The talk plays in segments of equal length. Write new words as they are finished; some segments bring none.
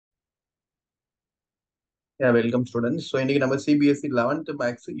Yeah, welcome students. So இன்னைக்கு நம்ம Cbse 11th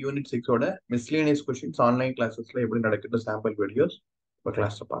Maths Unit 6 ஓட miscellaneous questions ஆன்லைன் கிளாஸஸ்ல எப்படி நடக்குது சாம்பிள் வீடியோஸ் இப்போ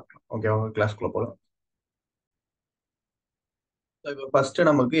கிளாஸ்ல பார்க்கலாம். ஓகே, அவங்க கிளாஸ்க்குள்ள போகலாம். இப்போ ஃபர்ஸ்ட்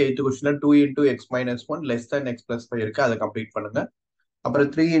நமக்கு 8th கொஸ்டின்ல 2 into x minus 1 less than x plus 5 இருக்கு, அதை கம்ப்ளீட் பண்ணுங்க.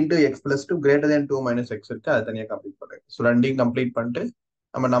 அப்புறம் 3 into x plus 2 greater than 2 minus x இருக்கு, அதை தனியாக கம்ப்ளீட் பண்ணுங்க. ஸோ ரெண்டையும் கம்ப்ளீட் பண்ணிட்டு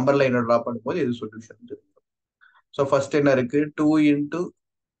நம்ம நம்பர் லைனை ட்ரா பண்ணும்போது இது சொல்யூஷன் தெரியும். ஸோ ஃபர்ஸ்ட் என்ன இருக்கு, 2 into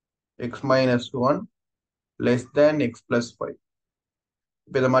x minus 1 less than x plus 5.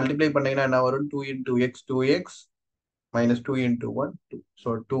 இப்போ இதை மல்டிப்ளை பண்ணீங்கன்னா என்ன வரும், 2 into x 2x minus 2 into 1 2. So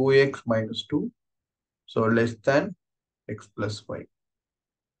 2x minus 2, so less than x plus 5.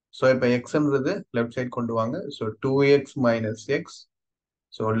 So இப்போ xன்றது லெஃப்ட் சைட் கொண்டு வாங்க. So 2x minus x,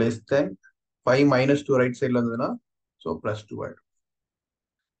 so less than 5 minus 2 right சைட்ல இருந்ததுன்னா so plus 2 ஆயிடும்.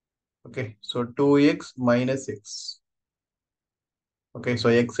 Okay, so 2x minus x. Okay,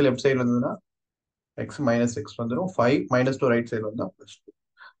 so x left சைட்ல இருந்ததுன்னா x minus x வந்துடும். 5 minus 2 right சைட்ல வந்தா plus 2.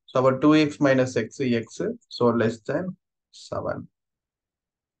 So about 2x minus x, so less than 7.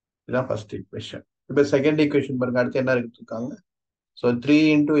 இதுதான் first equation. இப்போ செகண்ட் ஈக்குவேஷன் பாருங்க, அடுத்து என்ன இருக்காங்க. So 3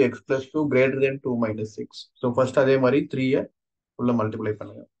 into x plus 2 greater than 2 minus 6. So first அதே மாதிரி 3 உள்ள மல்டிப்ளை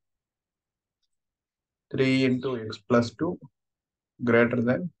பண்ணுங்க. 3 into x plus 2 greater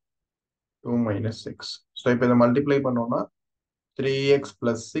than 2 minus 6. So இப்போ இதை மல்டிப்ளை பண்ணோம்னா 3x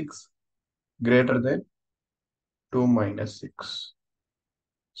plus 6 greater than 2 minus 6.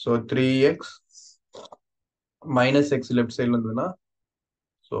 So 3x minus x left சைட்ல இருந்ததுன்னா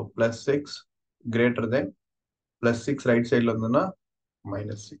so plus 6 greater than plus 6 right சைட்ல இருந்ததுன்னா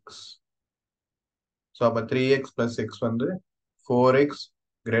minus 6. ஸோ அப்போ 3x plus x வந்து 4x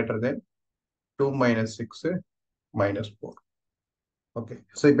greater than 2 minus 6 minus 4. Okay,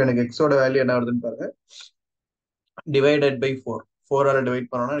 so இப்போ எனக்கு எக்ஸோட வேல்யூ என்ன வருதுன்னு பாருங்க. டிவைடட் பை 4, 4 ஆல் டிவைட்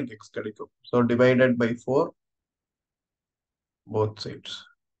பண்ணோம்னா எனக்கு எக்ஸ் கிடைக்கும். So divided by 4 both sides.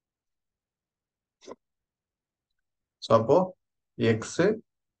 So அப்போ எக்ஸ்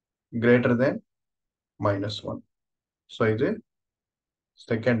கிரேட்டர் தென் -1. ஸோ இது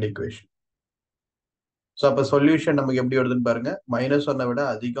செகண்ட் ஈக்குவேஷன். ஸோ அப்போ சொல்யூஷன் நமக்கு எப்படி வருதுன்னு பாருங்க. -1 விட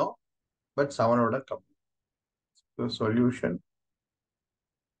அதிகம் பட் 7 விட கம்மி. So solution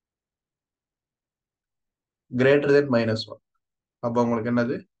greater than -1. அப்போ உங்களுக்கு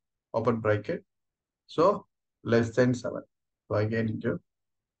என்னது, open bracket, so less than 7. So again இங்கே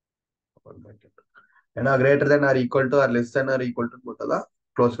ஓப்பன் பிராக்கெட். ஏன்னா greater than or equal to or less than or equal to போட்டதான்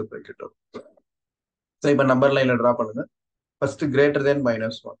close bracket வரும். ஸோ இப்போ நம்பர் லைன்ல ட்ரா பண்ணுங்க. First greater than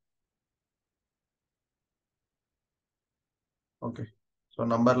 -1. Okay, so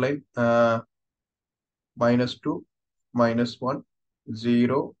number line -2 -1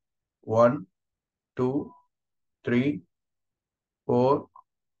 0 1 2 3 4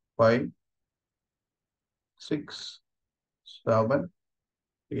 5 6 7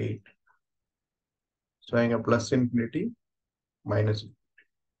 8. So இங்க plus infinity minus.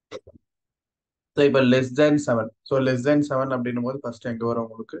 So இப்போ less than 7. So less than 7 அப்படின்னும் போது first எங்க வரும்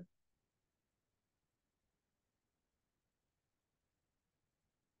உங்களுக்கு,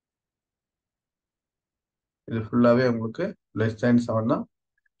 இது ஃபுல்லாவே உங்களுக்கு லெஸ் தேன் 7 தான்.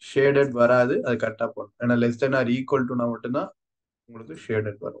 ஷேடட் வராது, அது கரெக்டாக போகணும். ஏன்னா லெஸ் தேன் ஆர் ஈக்குவல் டுனா மட்டும்தான் உங்களுக்கு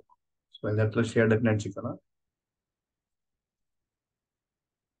ஷேடட் வரும். ஸோ இந்த இடத்துல shaded நினச்சிக்கலாம்.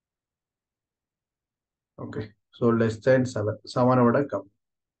 Okay, so less than 7, 7 விட கம்மி.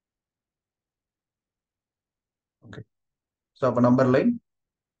 ஓகே, ஸோ அப்போ நம்பர் லைன்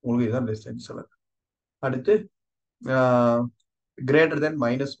உங்களுக்கு இதுதான் லெஸ் தேன் 7. அடுத்து greater than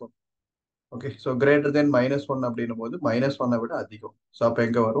 -1. Okay, so greater than -1 அப்படின்னும் போது -1 விட அதிகம். ஸோ அப்போ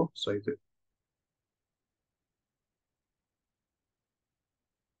எங்க வரும், ஸோ இது.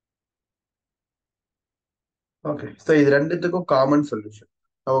 ஓகே, ஸோ இது ரெண்டுத்துக்கும் காமன் சொல்யூஷன்.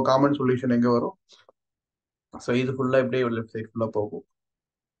 அப்போ காமன் சொல்யூஷன் எங்க வரும், ஸோ இது ஃபுல்லா இப்படியே லெஃப்ட் சைட் ஃபுல்லா போகும்,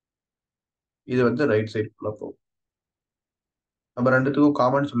 இது வந்து ரைட் சைட் ஃபுல்லா போகும். நம்ம ரெண்டுத்துக்கும்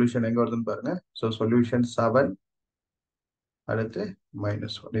காமன் சொல்யூஷன் எங்க வருதுன்னு பாருங்க. ஸோ சொல்யூஷன் 7 அடுத்து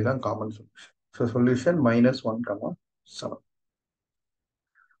 -1, இதுதான் காமன் சொல்யூஷன். So solution -1, 7.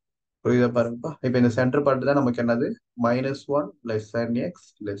 புரியுதா பாருங்கப்பா. இப்போ இந்த சென்டர் பார்ட் தான் நமக்கு என்னது, -1 less than x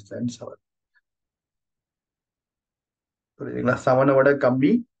less than 7. புரியுதுங்களா, 7 விட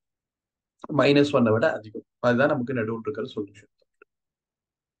கம்மி -1 விட அதிகம், அதுதான் நமக்கு நடுவில் இருக்கிற சொல்யூஷன்.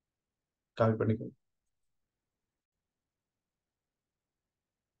 காப்பி பண்ணிக்கோங்க.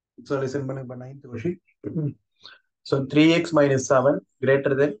 ஸோ லிசன் பண்ணுங்க. 9th question. So 3x minus 7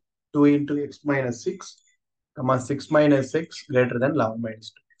 greater than 2 into x minus 6, 6 minus x greater than 11 minus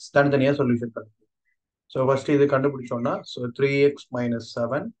 2. தனித்தனியா சொல்யூஷன் பண்ணுங்க. ஸோ ஃபர்ஸ்ட் இது கண்டுபிடிச்சோம்னா so 3x minus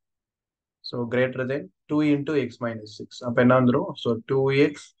 7, so greater than 2 into X minus six. அப்போ என்ன வந்துடும்? So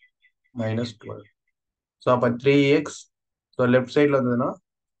 2x minus 12. So அப்போ 3x, so left சைடில் வந்ததுன்னா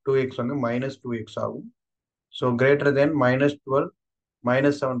 2x வந்து மைனஸ் 2x ஆகும். So greater than minus 12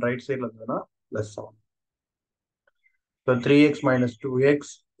 minus 7 right சைடில் வந்ததுன்னா plus 7. So 3x minus 2x,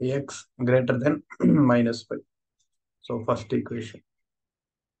 x greater than minus 5. So first equation.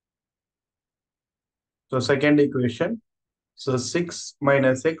 So second equation. So 6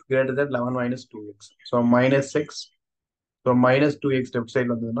 minus x greater than 11 minus 2x. So minus x. So minus 2x left side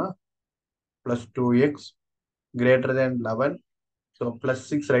வந்ததுன்னா plus 2x greater than 11. So plus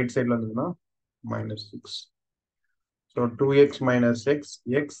 6 right side வந்ததுன்னா minus 6. So 2x minus x,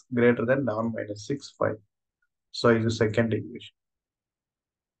 x greater than 11 minus 6, 5. So இது second equation.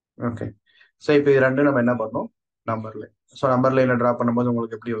 Okay. So இப்போ இது ரெண்டு நம்ம என்ன பண்ணோம்? Number line. So number லைனில் ட்ரா பண்ணும்போது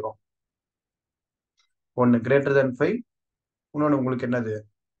உங்களுக்கு எப்படி வரும்? ஒன்று கிரேட்டர் தென் 5, இன்னொன்று உங்களுக்கு என்னது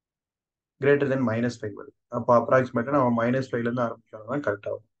கிரேட்டர் தென் மைனஸ் 5 வருது. அப்போ அப்ராக்சிமேட்டாக நம்ம மைனஸ் 5லேருந்து ஆரம்பிச்சோம்னா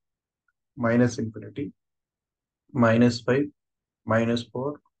கரெக்டாக வரும். Minus infinity, minus 5, minus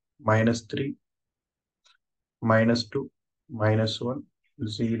 4, minus 3, minus 2, minus 1,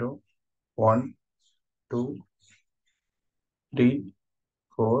 0, 1, 2, 3,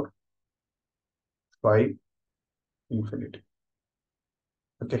 4, 5, infinity.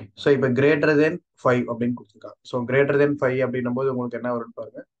 Okay. So இப்போ கிரேட்டர் தென் 5 அப்படின்னு கொடுத்துருக்காங்க. ஸோ கிரேட்டர் தென் 5 அப்படின்னும் போது உங்களுக்கு என்ன வரும்னு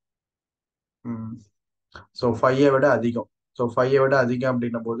பாருங்க. ஸோ 5ஐ விட அதிகம். ஸோ 5ஐ விட அதிகம்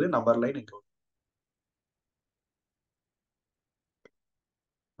அப்படின்னும் போது நம்பர் லைன் இங்கே வரும்.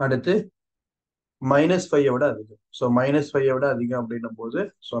 அடுத்து மைனஸ் 5ஐ விட அதிகம். ஸோ மைனஸ் 5ஐ விட அதிகம் அப்படின்னும் போது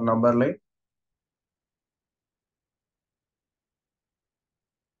ஸோ நம்பர் லைன்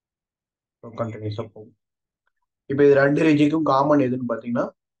கண்டினியூஸாக போகும். இப்போ இது ரெண்டு ரீஜிக்கும் காமன் எதுன்னு பார்த்தீங்கன்னா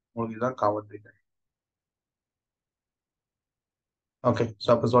உங்களுக்கு இதுதான் காமன் ரீஜன். ஓகே. ஸோ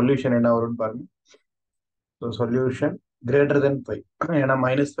அப்போ சொல்யூஷன் என்ன வரும்னு பாருங்க. So solution greater than 5. ஏன்னா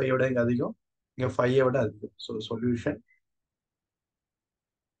மைனஸ் 5 விட இங்கே அதிகம், இங்கே 5ஐ விட அதிகம். So solution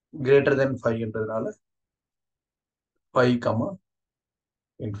greater than 5ன்றதுனால 5,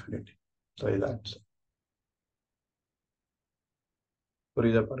 infinity. So இது ஆன்சர்.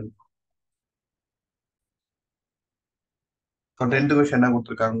 புரியுதா பாருங்க. ஸோ 10th கொஸ்டின் என்ன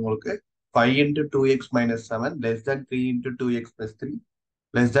கொடுத்துருக்காங்க உங்களுக்கு? 5 into 2x minus 7 less than 3 into 2x plus 3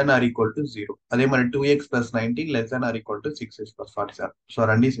 less than or equal to 0. அதே மாதிரி 2x plus 19 less than or equal to 6x plus 47. So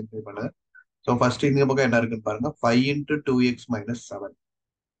ரெண்டையும் சிம்பிளை பண்ணுங்க. ஸோ ஃபர்ஸ்ட் இந்த பக்கம் என்ன இருக்குன்னு பாருங்க. 5 into 2x minus 7.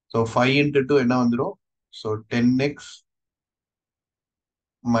 So 5 into 2 என்ன வந்துடும்? So 10x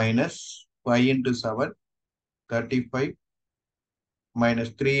minus 5 into 7, 35 minus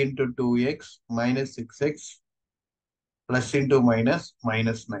 3 into 2x minus 6x plus into minus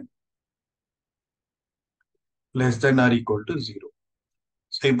minus 9 less than or equal to 0.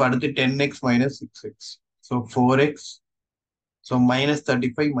 So இப்போ அடுத்து 10x minus 6x. So 4x. So minus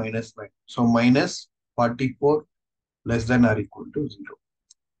 35 minus 9. So minus 44 less than or equal to 0.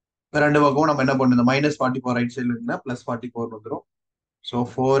 ரெண்டு பக்கமும் நம்ம என்ன பண்ணுது? minus 44 right சைடில் இருந்தா plus 44 வந்துடும். So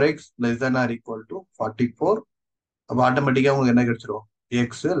 4x less than or equal to 44. அப்போ ஆட்டோமேட்டிக்காக உங்களுக்கு என்ன கிடைச்சிடும்?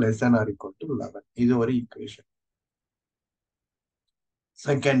 x less than or equal to 11. இது ஒரு ஈக்குவேஷன்.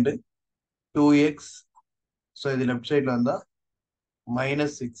 Second 2x. ஸோ இது லெஃப்ட் சைடில் வந்தா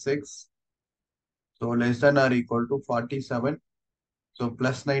minus 6x. So less than or equal to 47. So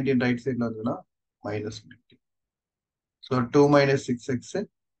plus 19 right side வந்ததுன்னா minus 19. So 2 minus 6x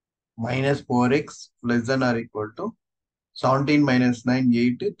minus 4x less than or equal to 17 minus 9,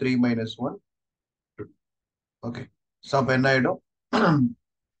 8, 3 minus 1, 2. Okay. So அப்போ என்ன ஆயிடும்?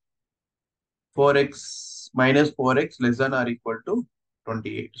 4x minus 4x less than or equal to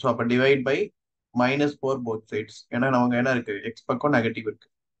 28. So அப்போ divide by minus 4 both sides. ஏன்னா நமக்கு என்ன இருக்கு? x பக்கம் நெகட்டிவ் இருக்கு.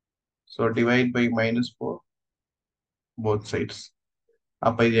 So divide by minus 4 both sides.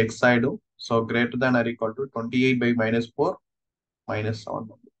 அப்போ இது x ஆயிடும். So greater than or equal to 28 by minus 4 minus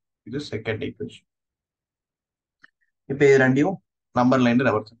 7. இது செகண்ட் ஈக்குவேஷன். இப்போ இது ரெண்டையும் நம்பர் லைன்ல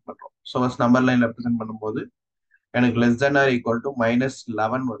ரெப்ரசென்ட் பண்றோம். So first number line represent பண்ணும்போது எனக்கு less than or equal to minus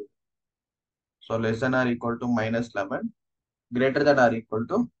 11 வருது. So less than or equal to minus 11, greater than or equal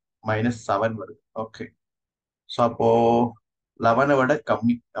to minus 7 வருது. ஓகே. ஸோ அப்போ 11 விட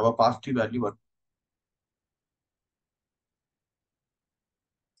கம்மி, அப்போ பாசிட்டிவ் வேல்யூ வரும்.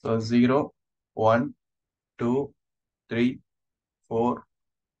 ஸோ 0, 1, 2, 3, 4,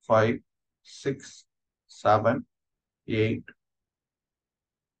 5, 6, 7, 8,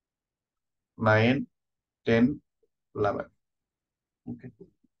 9, 10, 11. ஓகே.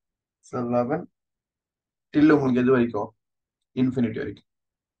 ஸோ 11 டில் உங்களுக்கு எது வரைக்கும்? இன்ஃபினிட்டி வரைக்கும்.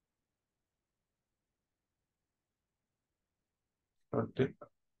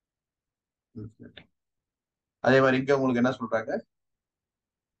 infinity. அதே மாதிரி இங்க உங்களுக்கு என்ன சொல்றாங்க,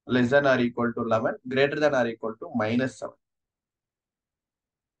 less than or equal to 11, greater than or equal to -7,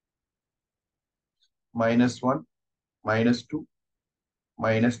 -1, -2,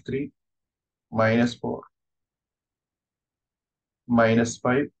 -3, -4,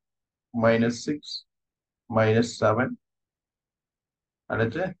 -5, -6, -7,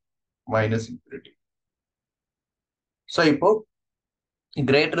 அடுத்து -infinity. ஸோ இப்போ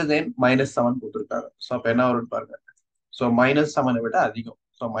கிரேட்டர் தென் -7 கொடுத்துருக்காங்க. ஸோ அப்போ என்ன வரும்னு பாருங்க. ஸோ -7 விட அதிகம்.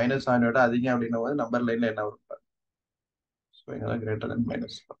 ஸோ -7 விட அதிகம் அப்படின்னும் போது நம்பர் லைன்ல என்ன வரும் பாருங்க. ஸோ இங்கதான் கிரேட்டர் தென்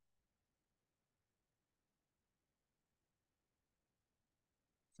 -7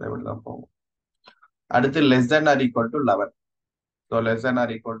 தான் போகும். அடுத்து less than or equal to 11. So less than or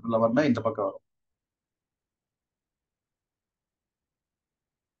equal to 11 இந்த பக்கம் வரும்.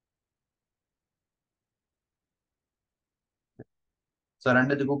 ஸோ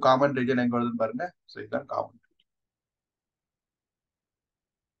ரெண்டுத்துக்கும் காமன் ரீஜன் எங்க வருதுன்னு பாருங்க. ஸோ இதுதான் காமன்.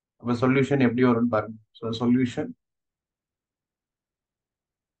 அப்போ சொல்யூஷன் எப்படி வரும்னு பாருங்க. So solution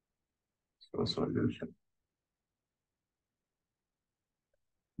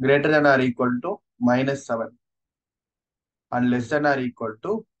greater than or equal to -7 and less than or equal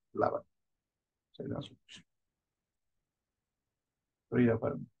to 11. So இதுதான் சொல்யூஷன். புரியுதா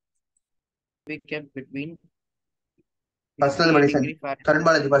பாருங்க. We kept between ஃபர்ஸ்ட் 68 படி degree Fahrenheit. Karan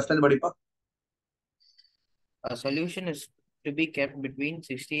Balaji first படிப்பா. A solution is to be kept between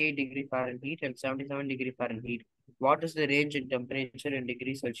 68 degree Fahrenheit and 77 degree Fahrenheit. What is the range in temperature in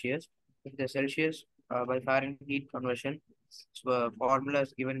degrees Celsius? If the Celsius by Fahrenheit conversion formula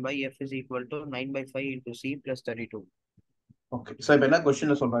is given by F is equal to 9 by 5 into C plus 32. Okay. So இப்போ என்ன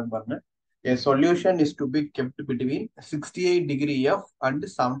கொஸ்டின்ல சொல்றாங்க பாருங்க. A solution is to be kept between 68 degree F and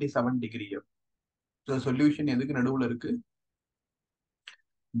 77 degree F. So solution எதுக்கு நடுவுல இருக்கு?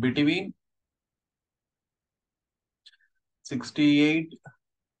 Between 68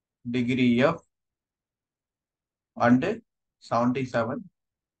 degree F and 77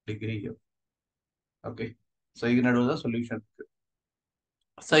 degree F. Okay. So இது நடுவில் தான் சொல்யூஷன் இருக்கு.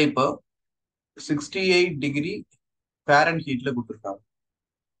 ஸோ இப்போ 68 டிகிரி ஃபேரன் ஹீட்ல கொடுத்துருக்காங்க.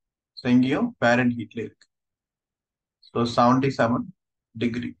 ஸோ இங்கேயும் ஃபேரன் ஹீட்ல இருக்கு. So 77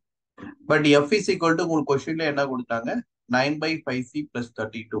 degree. But F is equal to உங்களுக்கு கொஸ்டின்ல என்ன கொடுத்தாங்க, 9/5C +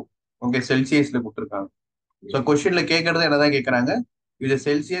 32. ஓகே, செல்சியஸ்ல கொடுத்துருக்காங்க. ஸோ கொஸ்டின்ல கேட்கறது என்னதான் கேட்கறாங்க, இது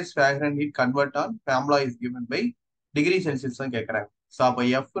Celsius ஃபேரன் heat convert on formula is given by degree Celsius தான் கேட்கறாங்க. ஸோ அப்போ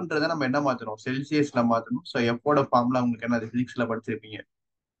எஃப்ன்றதை நம்ம என்ன மாற்றணும், செல்சியஸ்ல மாற்றணும். ஸோ எஃபோட ஃபார்முலா உங்களுக்கு என்ன, பிசிக்ஸ்ல படிச்சிருப்பீங்க,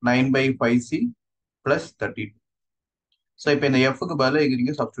 9/5C + 32. ஸோ இப்போ இந்த எஃப்க்கு பதிலாக இது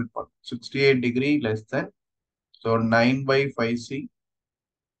நீங்க சப்ஸ்டியூட் பண்ணணும். 68 degree less than, so 9/5C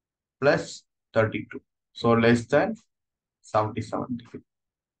 + 32. So less than 77 degree.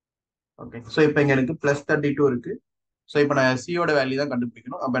 Okay. So இப்போ இங்க எனக்கு +32 இருக்கு. ஸோ இப்போ நான் சியோட வேல்யூ தான்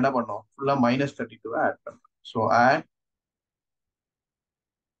கண்டுபிடிக்கணும். அப்போ என்ன பண்ணணும், ஃபுல்லா -32 ஆட் பண்ணணும். So add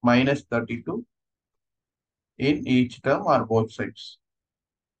 -32 in each term or both sides.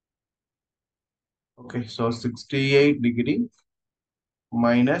 Okay, so 68 degree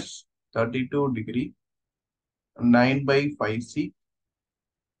 -32 degree 9/5C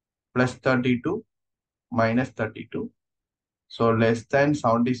 + 32 -32. So less than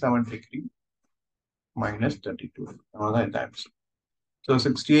 77 degree -32. That's the answer. So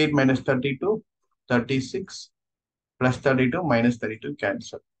 68 - 32, 36 + 32 - 32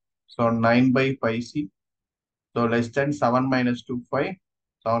 cancel. So 9/5C. So less than 7 - 2, 5,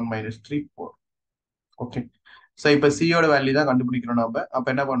 7 - 3, 4. Okay. So இப்போ சியோட value தான் கண்டுபிடிக்கிறோம் நம்ம. அப்ப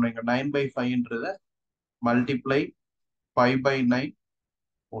என்ன பண்ணுவீங்க, 9/5ன்றத multiply 5/9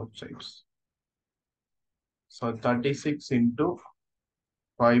 both sides. So 36 into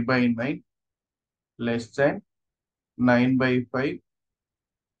 5/9 less than 9/5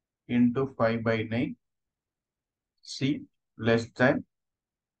 into 5/9 C less than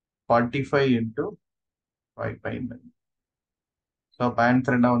 45 into 5/9. So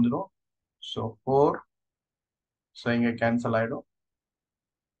answer என்ன வந்துடும், so 4. So இங்க கேன்சல் ஆயிடும்.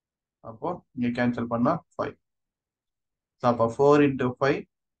 அப்போ இங்க கேன்சல் பண்ணா 5. So அப்போ 4 into 5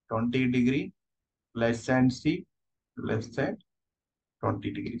 20 degree less than C less than 20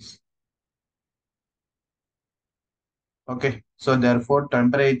 degrees. Okay, so therefore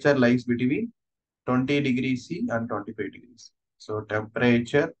temperature lies between 20 degrees C and 25 degrees. So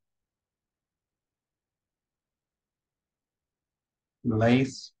temperature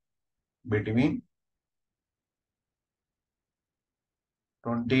lies between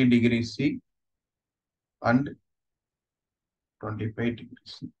 20 degrees C and 25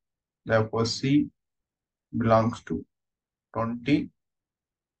 degrees C. Therefore C belongs to 20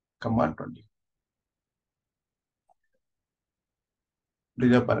 comma 20.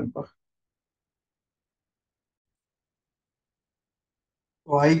 புரியுதா பாருங்கப்பா.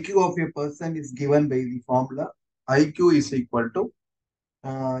 So IQ of a person is given by the formula IQ is equal to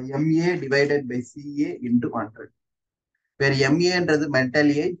MA divided by CA into 100. where MA என்றது mental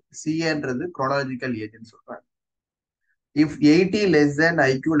age, CA என்றது chronological age ன்னு சொல்றாங்க. If 80 less than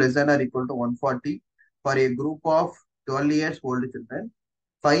IQ less than or equal to 140 for a group of 12 years old children,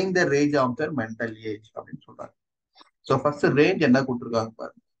 find the range of their mental age அப்படின்னு சொல்றாங்க. So first range என்ன கொடுத்துருக்காங்க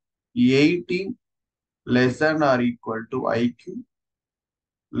பாருங்க. 80 less than or equal to IQ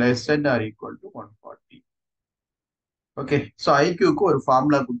less than or equal to 140. Okay, so IQ-க்கு ஒரு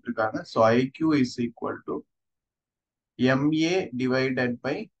formula கொடுத்துருக்காங்க. So IQ is equal to MA divided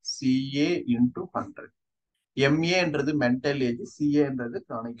by CA into 100. MA என்றது mental age, CA என்றது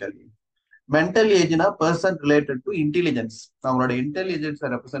chronical age. mental ஏஜ்னா person related to intelligence, அவங்களோட இன்டெலிஜென்ஸை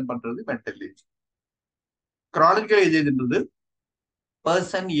represent பண்றது mental age. கிரானலாஜிக்கல் ஏஜ்ன்றது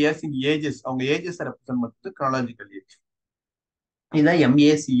person years in ages, அவங்க ages represent பண்றது கிரானலாஜிக்கல் age. இதுதான்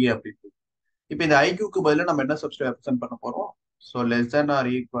MACA அப்படின்னு. இப்போ இந்த ஐக்யூக்கு பதிலாக நம்ம என்ன சப்ஸ்டிட் ரெப்ரசென்ட் பண்ண போறோம்? So less than R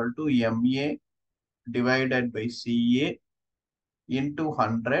equal to MA divided by CA into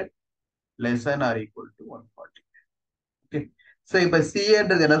 100 less than R equal to 140. Okay, so இப்போ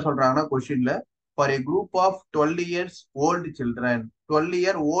சிஏன்றது என்ன சொல்றாங்கன்னா கொஸ்டின்ல for A group of 12 years old children, 12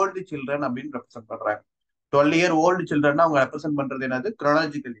 year old children அப்படின்னு ரெப்ரசென்ட் பண்றாங்க. 12 year old children அவங்க represent பண்றது என்னது?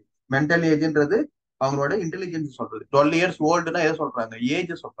 கிரானலாஜிக்கல் age. Mental ஏஜ்ன்றது அவங்களோட இன்டெலிஜென்ஸ் சொல்றது. 12 இயர்ஸ் ஓல்டுனா எதை சொல்றாங்க?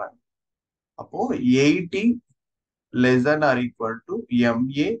 ஏஜ் சொல்றாங்க. அப்போ 80 less than R equal to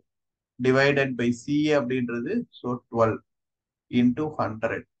MA divided by CA அப்படின்றது so 12 into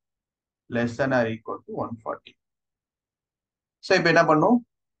 100 less than R equal to 140. So இப்போ என்ன பண்ணும்?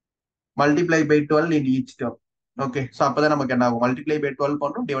 Multiply by 12 in each term. Okay, so அப்பதான் நமக்கு என்ன ஆகும்? மல்டிப்ளை பை 12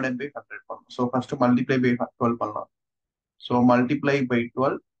 பண்ணணும், டிவைடட் பை 100 பண்ணணும். ஸோ ஃபர்ஸ்ட் மல்டிப்ளை பை 12 பண்ணலாம். So multiply by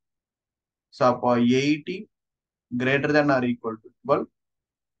 12. ஸோ அப்போ 80 greater than or equal to 12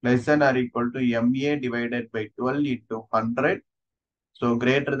 less than or equal to MA divided by 12 into 100. So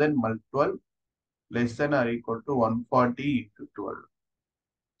greater than 12 less than or equal to 140 into 12.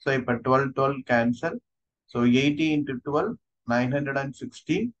 So if 12 cancel. So 80 into 12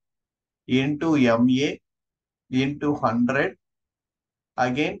 960 into MA into 100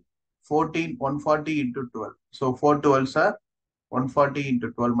 again 140 into 12. So 4 12s are 140 into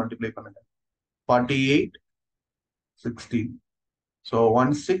 12 multiply பண்ணுங்க 48 16. So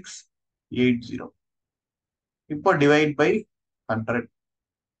 1680. இப்போ divide by 100.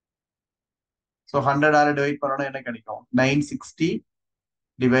 So 100 ஆல divide பண்ணோம்னா என்ன கிடைக்கும்? 960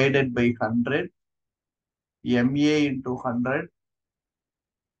 divided by 100 MA into 100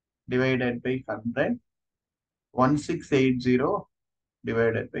 divided by 100 1680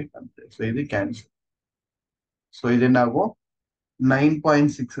 divided by 100. So இது cancel. So இது என்ன ஆகும்?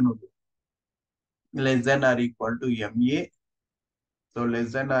 9.6 less than or equal to MA. So less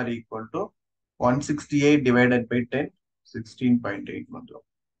than or equal to 168 divided by 10 16.8 வந்துடும்.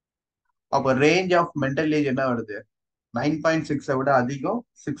 அப்போ ரேஞ்ச் ஆஃப் மென்டல் ஏஜ் என்ன வருது? 9.6 விட அதிகம்,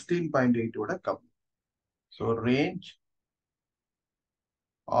 16.8 விட கம்மி. So range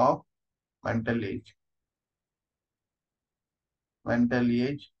of mental age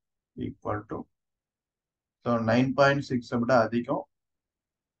equal to, so 9.6 விட அதிகம்,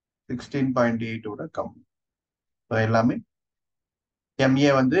 16.8 விட கம்மி. ஸோ எல்லாமே MA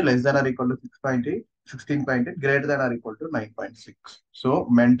வந்து less than or equal to 6.8, 16.8, greater than or equal to 9.6. So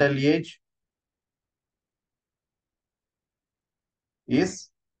mental age is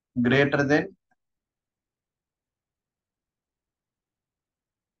greater than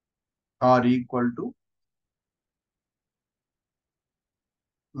or equal to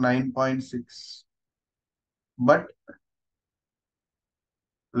 9.6, but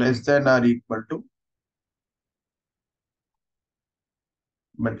less than or equal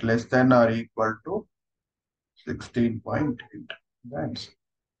to 16.8. That's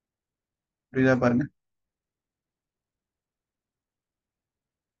புரியுதா பாருங்க.